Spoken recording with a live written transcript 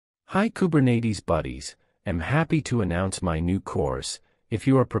Hi Kubernetes buddies, I'm happy to announce my new course. If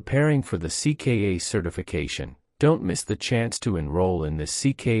you are preparing for the CKA certification, don't miss the chance to enroll in this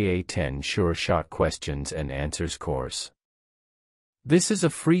CKA 10 Sure Shot Questions and Answers course. This is a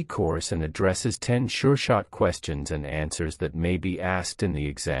free course and addresses 10 sure shot questions and answers that may be asked in the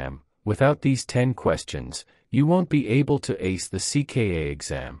exam. Without these 10 questions, you won't be able to ace the CKA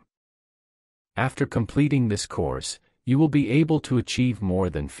exam. After completing this course, you will be able to achieve more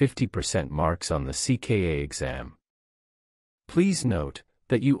than 50% marks on the CKA exam. Please note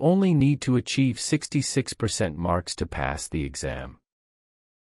that you only need to achieve 66% marks to pass the exam.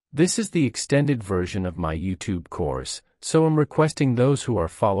 This is the extended version of my YouTube course, so I'm requesting those who are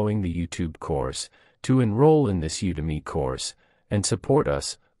following the YouTube course to enroll in this Udemy course and support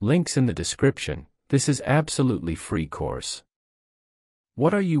us. Links in the description. This is absolutely free course.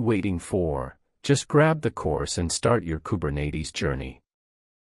 What are you waiting for? Just grab the course and start your Kubernetes journey.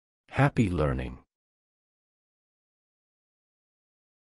 Happy learning!